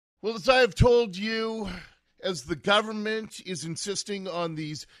Well, as I have told you, as the government is insisting on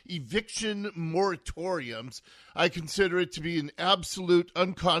these eviction moratoriums, I consider it to be an absolute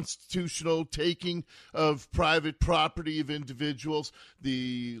unconstitutional taking of private property of individuals.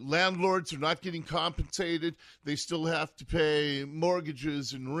 The landlords are not getting compensated. They still have to pay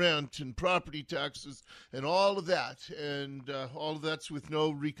mortgages and rent and property taxes and all of that. And all of that's with no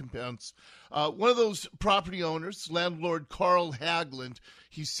recompense. One of those property owners, landlord Carl Haglund,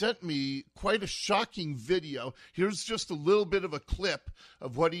 he sent me quite a shocking video. Here's just a little bit of a clip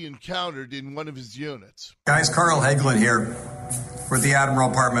of what he encountered in one of his units. Guys, Carl Haglund here for the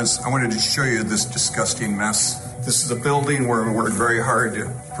Admiral Apartments. I wanted to show you this disgusting mess. This is a building where we work very hard to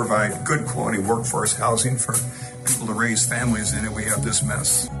provide good quality workforce housing for people to raise families in, and we have this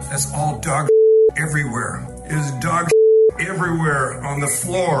mess. That's all dog everywhere. It is dog everywhere on the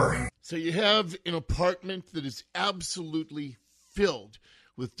floor. So you have an apartment that is absolutely filled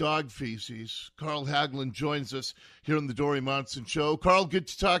with dog feces. Carl Haglund joins us here on the Dori Monson Show. Carl, good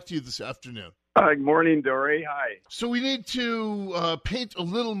to talk to you this afternoon. Good morning, Dori. Hi. So we need to paint a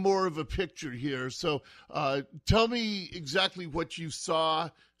little more of a picture here. So tell me exactly what you saw,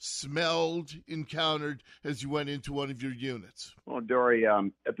 smelled, encountered as you went into one of your units. Well, Dori,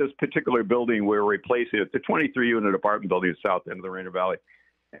 at this particular building, we're replacing it. It's a 23-unit apartment building at the south end of the Rainier Valley.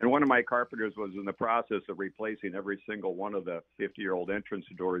 And one of my carpenters was in the process of replacing every single one of the 50-year-old entrance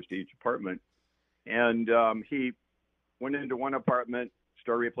doors to each apartment. And he went into one apartment,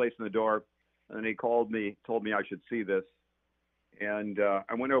 started replacing the door, and then he called me, told me I should see this. And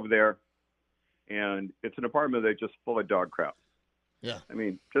I went over there, and it's an apartment that's just full of dog crap. Yeah. I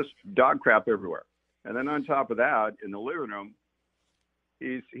mean, just dog crap everywhere. And then on top of that, in the living room,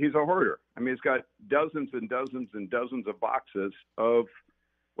 he's a hoarder. I mean, he's got dozens and dozens and dozens of boxes of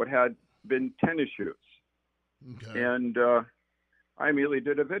what had been tennis shoes. Okay. And I immediately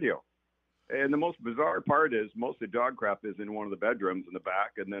did a video. And the most bizarre part is most of the dog crap is in one of the bedrooms in the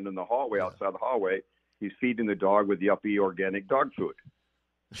back, and then in the hallway, outside the hallway, he's feeding the dog with yuppie organic dog food.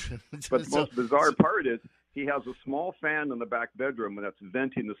 But the most bizarre part is he has a small fan in the back bedroom that's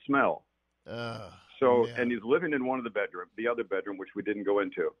venting the smell. And he's living in one of the other bedroom, which we didn't go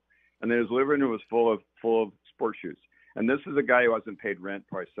into. And then his living room was full of sports shoes. And this is a guy who hasn't paid rent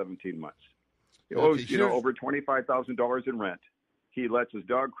probably 17 months. He owes, over $25,000 in rent. He lets his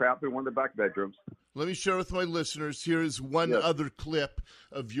dog crap in one of the back bedrooms. Let me share with my listeners. Here is one other clip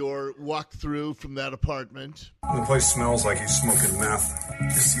of your walkthrough from that apartment. The place smells like he's smoking meth.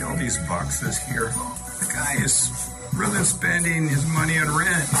 You see all these boxes here? The guy is really spending his money on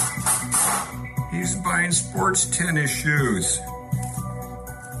rent. He's buying sports tennis shoes.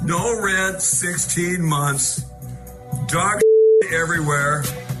 No rent, 16 months. Dog everywhere.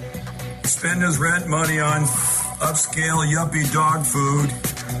 Spend his rent money on upscale yuppie dog food.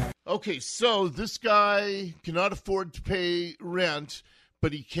 Okay, so this guy cannot afford to pay rent,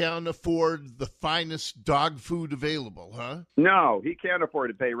 but he can afford the finest dog food available, huh? No, he can't afford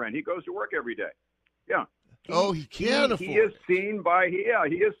to pay rent. He goes to work every day. Yeah. He can afford. He is seen by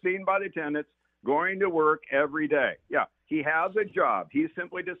the tenants going to work every day. Yeah. He has a job. He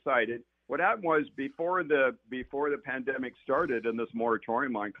simply decided. What happened was before the pandemic started and this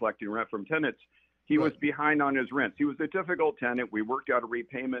moratorium on collecting rent from tenants, he was behind on his rents. He was a difficult tenant. We worked out a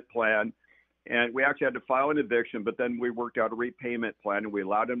repayment plan, and we actually had to file an eviction, but then we worked out a repayment plan, and we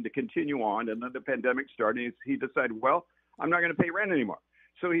allowed him to continue on. And then the pandemic started, and he decided, well, I'm not going to pay rent anymore.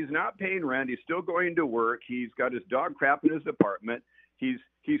 So he's not paying rent. He's still going to work. He's got his dog crap in his apartment. He's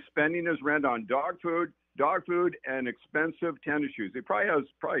spending his rent on dog food, and expensive tennis shoes. He probably has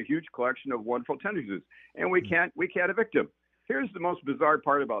a huge collection of wonderful tennis shoes, and we can't evict him. Here's the most bizarre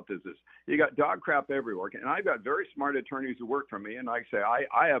part about this is you got dog crap everywhere, and I've got very smart attorneys who work for me, and I say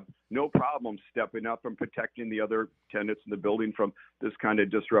I have no problem stepping up and protecting the other tenants in the building from this kind of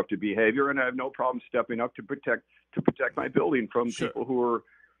disruptive behavior, and I have no problem stepping up to protect my building from people who are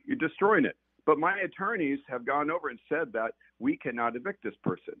destroying it. But my attorneys have gone over and said that we cannot evict this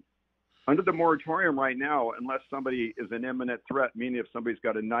person. Under the moratorium right now, unless somebody is an imminent threat, meaning if somebody's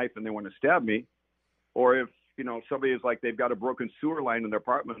got a knife and they want to stab me, or if somebody is like they've got a broken sewer line in their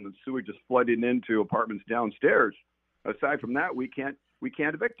apartment and the sewage is flooding into apartments downstairs, aside from that, we can't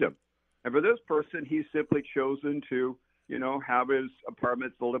evict him. And for this person, he's simply chosen to, have his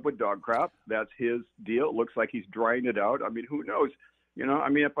apartment filled with dog crap. That's his deal. It looks like he's drying it out. I mean, who knows?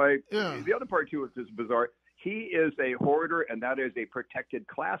 The other part too is bizarre. He is a hoarder, and that is a protected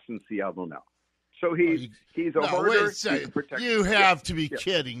class in Seattle now. So he's a hoarder. Wait a second. You have to be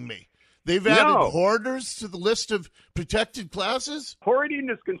kidding me. They've added hoarders to the list of protected classes? Hoarding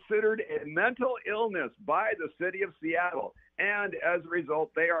is considered a mental illness by the city of Seattle, and as a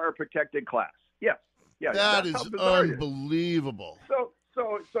result, they are a protected class. Yes, yeah, That that's how is bizarre it is. unbelievable.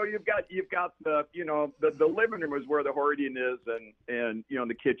 So you've got the living room is where the hoarding is, and in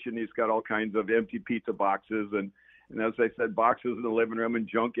the kitchen he's got all kinds of empty pizza boxes and as I said, boxes in the living room and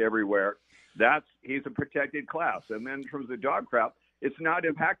junk everywhere. He's a protected class. And then in terms of dog crap, it's not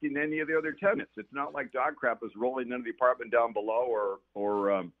impacting any of the other tenants. It's not like dog crap is rolling into the apartment down below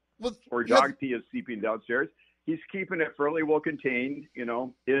or dog pee is seeping downstairs. He's keeping it fairly well contained, in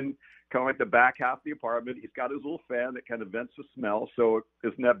kind of like the back half of the apartment. He's got his little fan that kind of vents the smell, so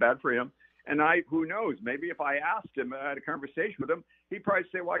isn't that bad for him? And who knows, maybe if I asked him, I had a conversation with him, he'd probably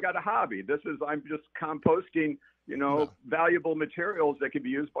say, well, I got a hobby. I'm just composting, valuable materials that can be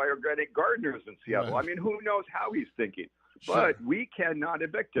used by organic gardeners in Seattle. Right. I mean, who knows how he's thinking? Sure. But we cannot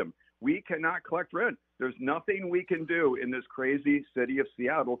evict him. We cannot collect rent. There's nothing we can do in this crazy city of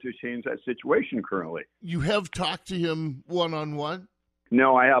Seattle to change that situation currently. You have talked to him one-on-one?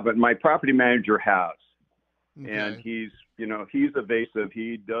 No, I haven't. My property manager has. Okay. And he's evasive.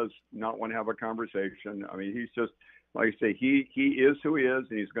 He does not want to have a conversation. I mean, he's just, like I say, he is who he is,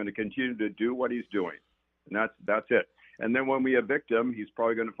 and he's going to continue to do what he's doing. And that's it. And then when we evict him, he's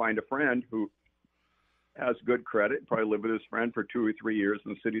probably going to find a friend who has good credit, probably live with his friend for 2 or 3 years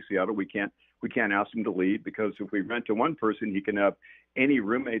in the city of Seattle. We can't ask him to leave, because if we rent to one person, he can have any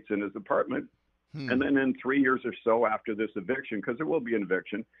roommates in his apartment. And then in 3 years or so after this eviction, because there will be an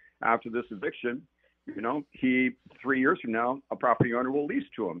eviction, after this eviction, 3 years from now, a property owner will lease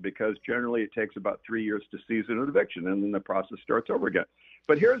to him, because generally it takes about 3 years to season an eviction, and then the process starts over again.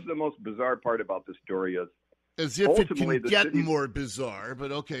 But here's the most bizarre part about this story is, as if it can get more bizarre,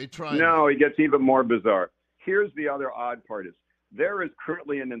 but okay, try. No, it gets even more bizarre. Here's the other odd part is, there is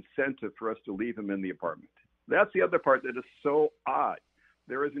currently an incentive for us to leave him in the apartment. That's the other part that is so odd.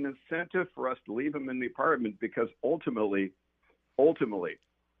 There is an incentive for us to leave him in the apartment, because ultimately,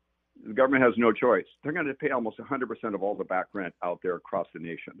 the government has no choice. They're going to pay almost 100% of all the back rent out there across the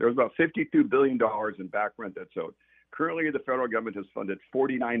nation. There's about $52 billion in back rent that's owed. Currently, the federal government has funded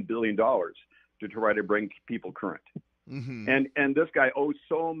 $49 billion to try to bring people current. Mm-hmm. And this guy owes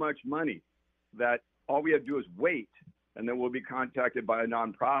so much money that all we have to do is wait, and then we'll be contacted by a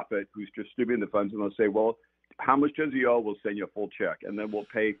nonprofit who's distributing the funds, and they'll say, well, how much does he owe? We'll send you a full check, and then we'll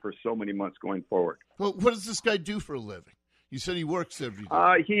pay for so many months going forward. Well, what does this guy do for a living? You said he works every day.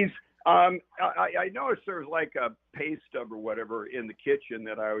 I noticed there's like a pay stub or whatever in the kitchen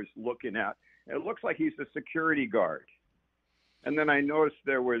that I was looking at. And it looks like he's a security guard. And then I noticed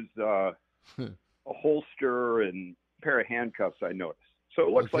there was a holster and a pair of handcuffs I noticed. So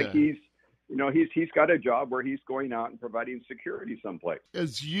it looks like he's got a job where he's going out and providing security someplace.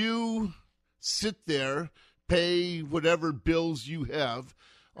 As you sit there, pay whatever bills you have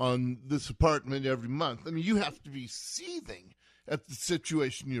on this apartment every month, I mean, you have to be seething at the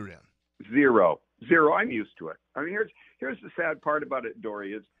situation you're in. Zero. I'm used to it. I mean, here's the sad part about it,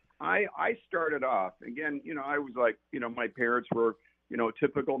 Dori, is I started off, again, I was like, my parents were,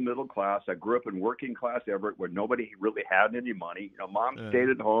 typical middle class. I grew up in working class Everett, where nobody really had any money. Mom stayed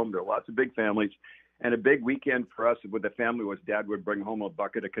at home. There were lots of big families. And a big weekend for us with the family was Dad would bring home a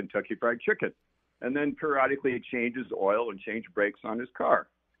bucket of Kentucky Fried Chicken. And then periodically he'd change his oil and change brakes on his car.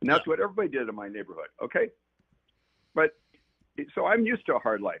 And that's what everybody did in my neighborhood, okay? But so I'm used to a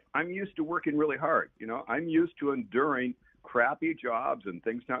hard life. I'm used to working really hard. I'm used to enduring crappy jobs and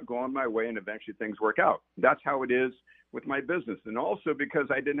things not going my way, and eventually things work out. That's how it is with my business. And also because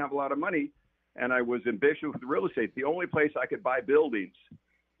I didn't have a lot of money and I was ambitious with real estate, the only place I could buy buildings,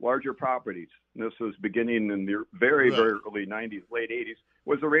 larger properties, and this was beginning in the very, very early 90s, late 80s,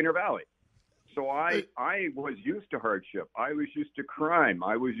 was the Rainier Valley. So I was used to hardship. I was used to crime.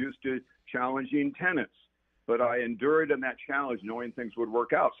 I was used to challenging tenants. But I endured in that challenge knowing things would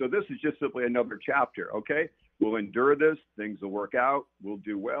work out. So this is just simply another chapter, okay? We'll endure this. Things will work out. We'll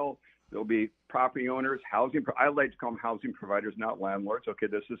do well. There'll be property owners, I like to call them housing providers, not landlords. Okay,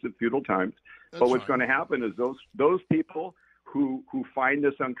 this isn't feudal times. But what's going to happen is those people who find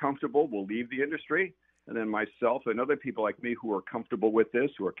this uncomfortable will leave the industry. And then myself and other people like me who are comfortable with this,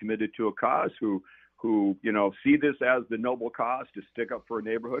 who are committed to a cause, who see this as the noble cause to stick up for a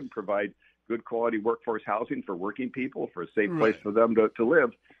neighborhood and provide good quality workforce housing for working people, for a safe place for them to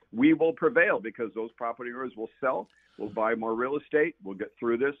live, we will prevail, because those property owners will sell, we'll buy more real estate, we'll get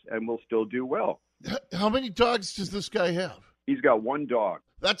through this, and we'll still do well. How many dogs does this guy have? He's got one dog.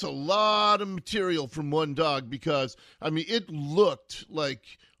 That's a lot of material from one dog, because, I mean, it looked like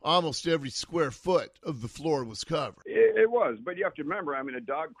almost every square foot of the floor was covered. It was, but you have to remember, I mean, a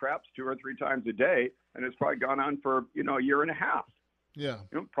dog craps 2 or 3 times a day, and it's probably gone on for, a year and a half. Yeah.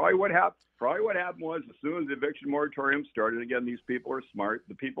 Probably what happened was, as soon as the eviction moratorium started, again, these people are smart.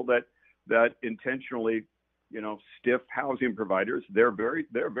 The people that intentionally, stiff housing providers, they're very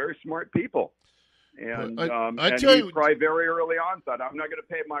smart people. And he probably very early on thought, I'm not going to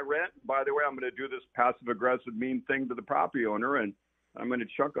pay my rent. By the way, I'm going to do this passive aggressive mean thing to the property owner, and I'm going to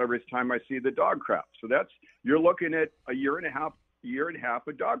chuckle every time I see the dog crap. So you're looking at a year and a half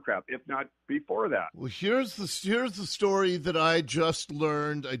of dog crap, if not before that. Well, here's the story that I just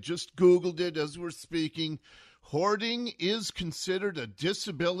learned. I just Googled it as we're speaking. Hoarding is considered a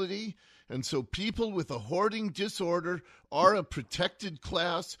disability, and so people with a hoarding disorder are a protected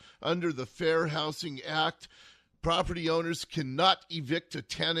class under the Fair Housing Act. Property owners cannot evict a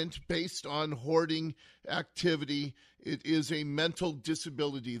tenant based on hoarding activity. It is a mental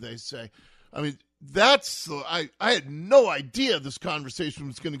disability, they say. I mean, I had no idea this conversation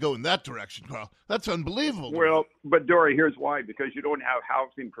was going to go in that direction, Carl. That's unbelievable. Well, but Dori, here's why. Because you don't have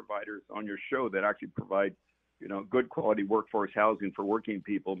housing providers on your show that actually provide, good quality workforce housing for working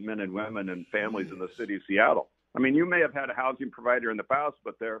people, men and women and families in the city of Seattle. I mean, you may have had a housing provider in the past,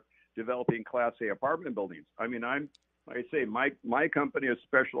 but they're developing Class A apartment buildings. I mean, my company is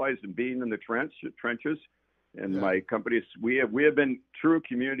specialized in being in the trenches. And my companies, we have been true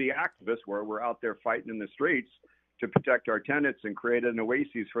community activists where we're out there fighting in the streets to protect our tenants and create an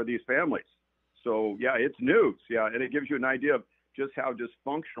oasis for these families. So, it's news. And it gives you an idea of just how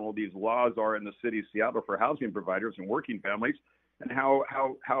dysfunctional these laws are in the city of Seattle for housing providers and working families, and how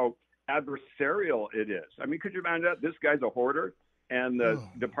adversarial it is. I mean, could you imagine that? This guy's a hoarder, and the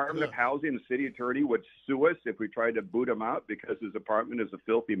Department of Housing, the city attorney, would sue us if we tried to boot him out because his apartment is a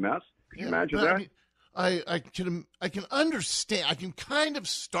filthy mess. Could you imagine that? I can understand. I can kind of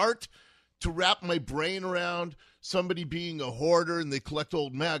start to wrap my brain around somebody being a hoarder and they collect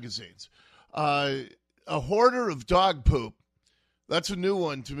old magazines. A hoarder of dog poop. That's a new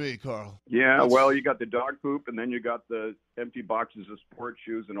one to me, Carl. Yeah, well, you got the dog poop, and then you got the empty boxes of sports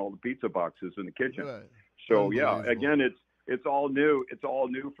shoes and all the pizza boxes in the kitchen. Right. So again, it's all new. It's all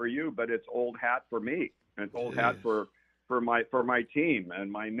new for you, but it's old hat for me, and it's old hat for my team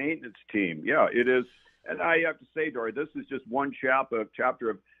and my maintenance team. Yeah, it is. And I have to say, Dori, this is just one chapter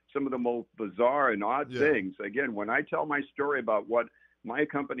of some of the most bizarre and odd things. Again, when I tell my story about what my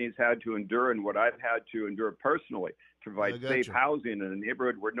company's had to endure and what I've had to endure personally to provide safe housing in a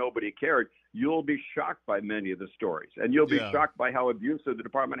neighborhood where nobody cared, you'll be shocked by many of the stories. And you'll be shocked by how abusive the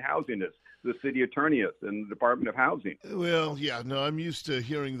Department of Housing is, the city attorney is, and the Department of Housing. Well, I'm used to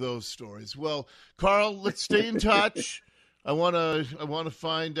hearing those stories. Well, Carl, let's stay in touch. I want to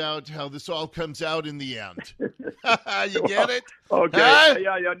find out how this all comes out in the end. You get it? Okay. Huh?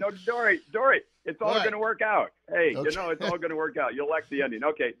 Yeah. No, Dori, it's all going to work out. Hey, it's all going to work out. You'll like the ending.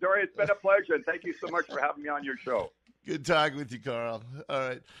 Okay, Dori, it's been a pleasure, and thank you so much for having me on your show. Good talking with you, Carl. All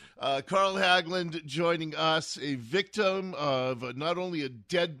right. Carl Haglund joining us, a victim of not only a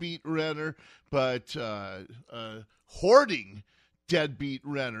deadbeat renter, but hoarding deadbeat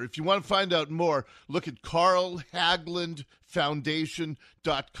renter. If you want to find out more, look at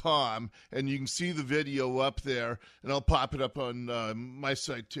carlhaglandfoundation.com, and you can see the video up there, and I'll pop it up on my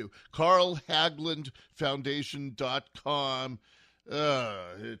site too. carlhaglandfoundation.com.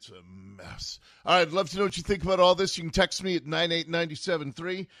 It's a mess. All right, I'd love to know what you think about all this. You can text me at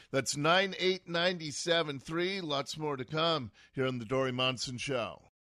 98973. That's 98973. Lots more to come here on the Dori Monson Show.